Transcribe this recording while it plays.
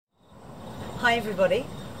Hi everybody.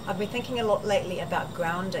 I've been thinking a lot lately about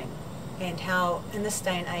grounding and how in this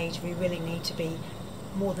day and age we really need to be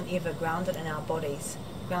more than ever grounded in our bodies,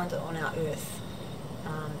 grounded on our earth,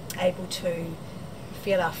 able to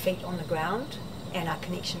feel our feet on the ground and our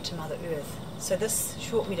connection to Mother Earth. So this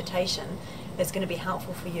short meditation is going to be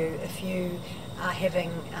helpful for you if you are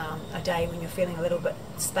having a day when you're feeling a little bit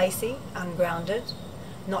spacey, ungrounded,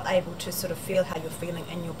 not able to sort of feel how you're feeling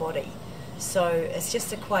in your body. So it's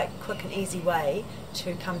just a quite quick and easy way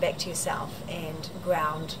to come back to yourself and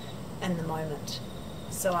ground in the moment.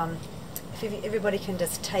 So if everybody can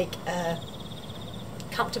just take a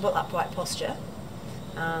comfortable upright posture,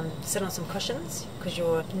 sit on some cushions because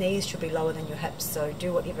your knees should be lower than your hips, so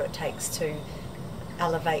do whatever it takes to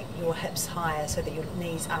elevate your hips higher so that your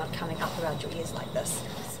knees aren't coming up around your ears like this.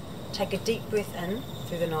 Take a deep breath in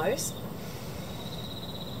through the nose,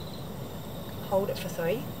 hold it for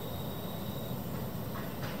 3,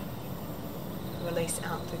 release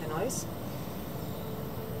out through the nose.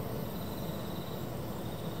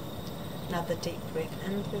 Another deep breath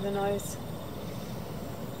in through the nose.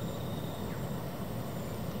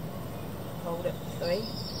 Hold it for 3.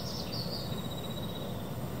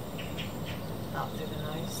 Out through the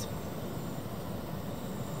nose.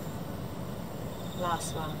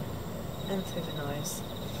 Last one. In through the nose.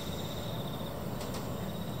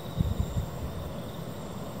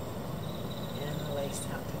 And release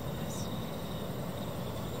out through the nose.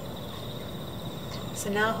 So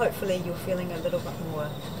now hopefully you're feeling a little bit more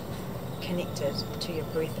connected to your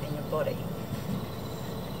breath and your body.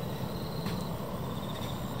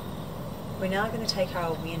 We're now going to take our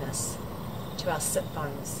awareness to our sit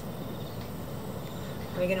bones.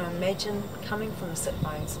 We're going to imagine coming from the sit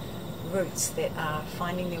bones roots that are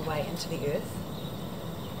finding their way into the earth.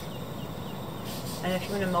 And if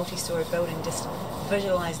you're in a multi-story building, just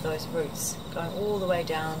visualize those roots going all the way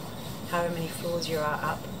down, however many floors you are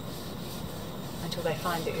up, until they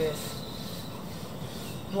find the earth.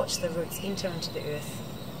 Watch the roots enter into the earth.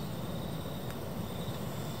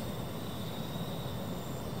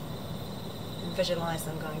 And visualize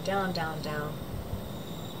them going down, down, down,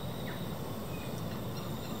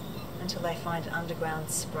 until they find an underground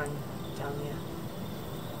spring down there,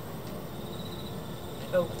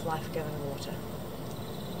 filled with life-giving water.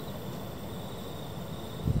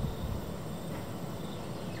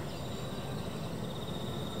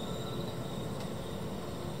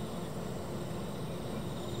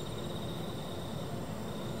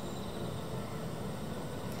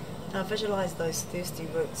 Now visualize those thirsty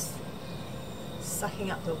roots sucking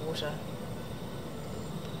up the water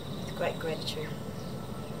with great gratitude.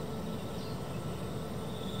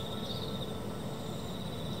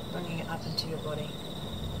 Bringing it up into your body.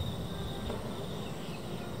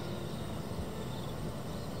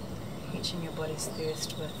 Quenching your body's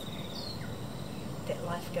thirst with that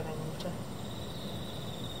life-giving water.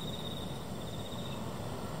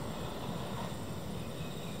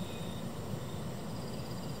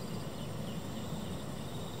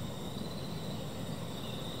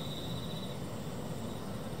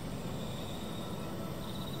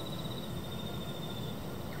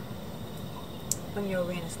 Bring your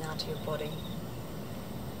awareness now to your body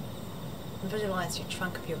and visualize your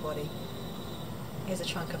trunk of your body. Here's the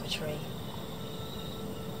trunk of a tree.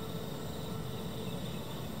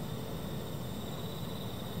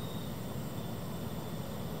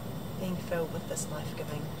 Being filled with this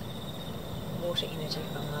life-giving water energy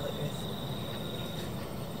from Mother Earth.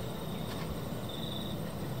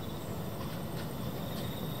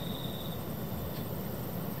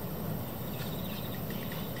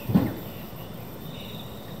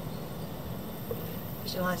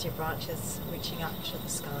 Visualize your branches reaching up to the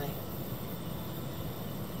sky,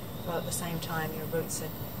 while at the same time your roots are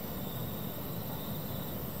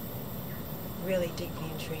really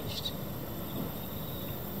deeply entrenched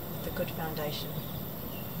with a good foundation.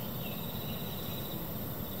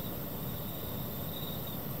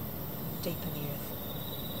 Deep in the earth.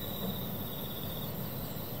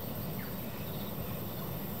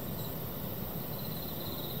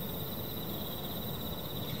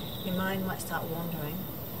 Your mind might start wandering,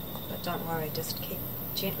 but don't worry, just keep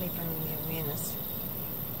gently bringing the awareness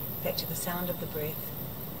back to the sound of the breath.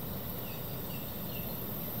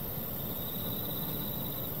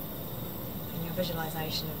 And your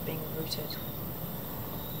visualization of being rooted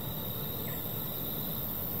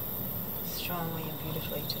strongly and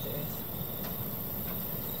beautifully to the earth.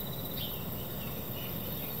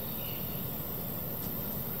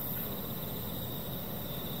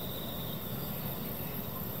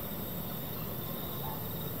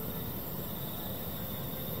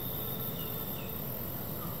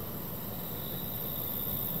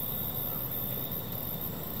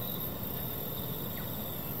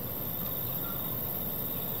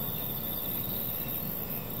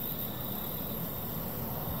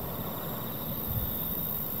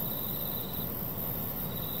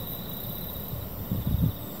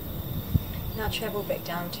 Now travel back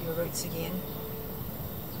down to your roots again,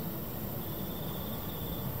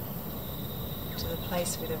 to the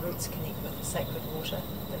place where the roots connect with the sacred water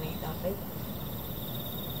beneath our feet.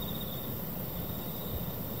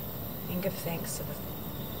 And give thanks to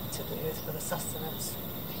the earth for the sustenance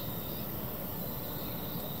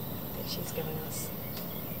that she's giving us.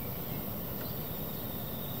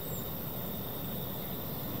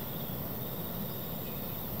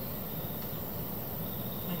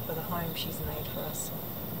 And for the home she's made for us.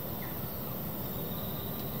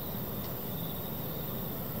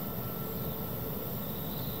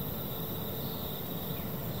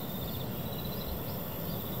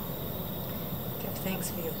 Give thanks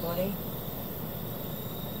for your body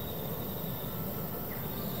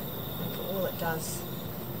and for all it does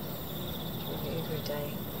for you every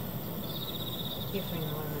day, every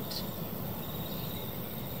moment.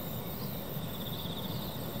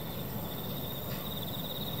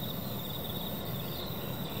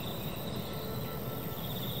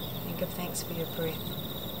 And give thanks for your breath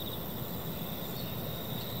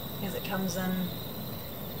as it comes in,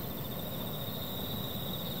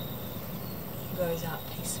 goes out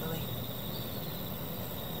peacefully.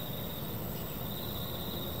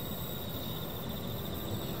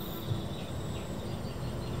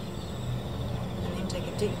 And then take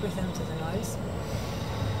a deep breath into the nose.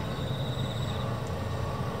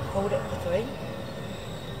 Hold it for 3.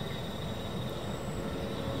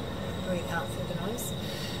 Breathe out through the nose.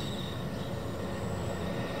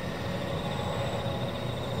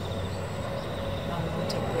 One more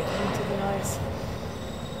deep breath into the nose.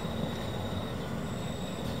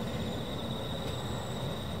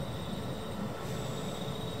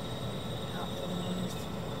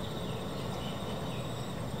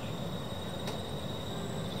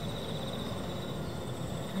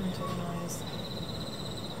 Into the nose.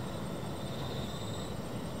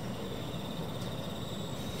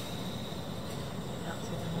 Out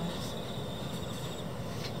through the nose.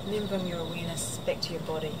 And then bring your awareness back to your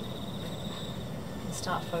body and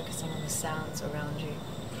start focusing on the sounds around you.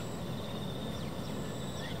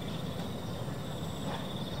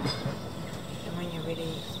 And when you're ready,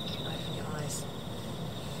 you can open your eyes.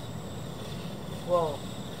 Whoa.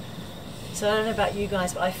 So I don't know about you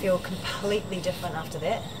guys, but I feel completely different after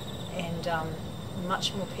that, and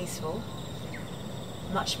much more peaceful,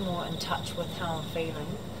 much more in touch with how I'm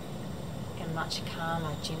feeling, and much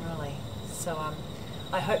calmer generally. So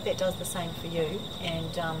I hope that does the same for you,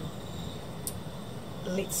 and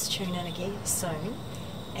let's tune in again soon,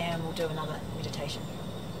 and we'll do another meditation.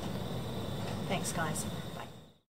 Thanks, guys.